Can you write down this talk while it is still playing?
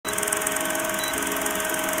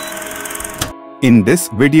In this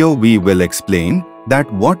video we will explain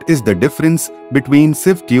that what is the difference between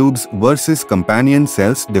sieve tubes versus companion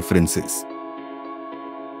cells differences.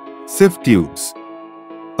 Sieve tubes.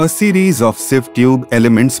 A series of sieve tube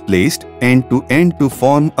elements placed end to end to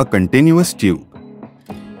form a continuous tube.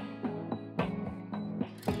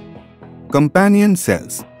 Companion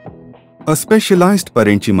cells. A specialized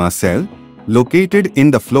parenchyma cell located in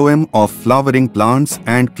the phloem of flowering plants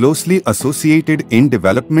and closely associated in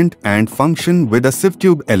development and function with a sieve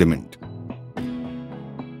tube element.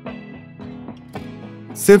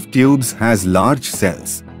 Sieve tubes has large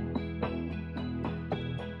cells.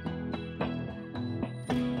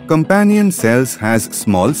 Companion cells has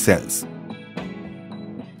small cells.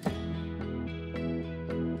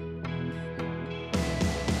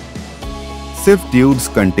 Sieve tubes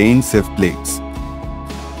contain sieve plates.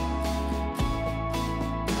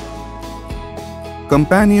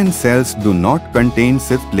 Companion cells do not contain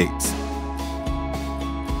sieve plates.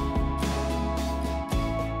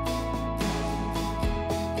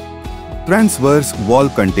 Transverse wall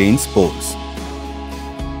contains pores.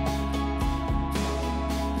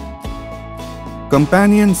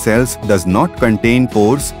 Companion cells does not contain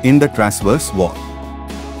pores in the transverse wall.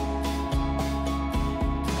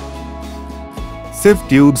 Sieve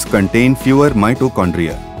tubes contain fewer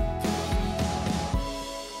mitochondria,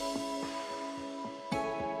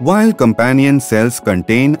 while companion cells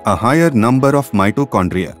contain a higher number of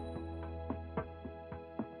mitochondria.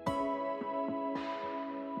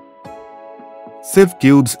 Sieve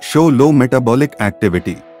tubes show low metabolic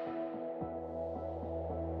activity.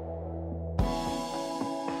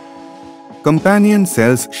 Companion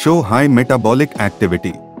cells show high metabolic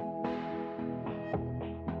activity.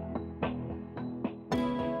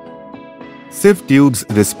 Sieve tubes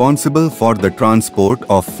responsible for the transport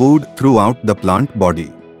of food throughout the plant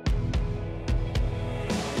body.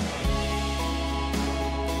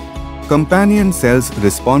 Companion cells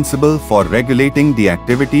responsible for regulating the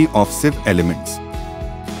activity of sieve elements.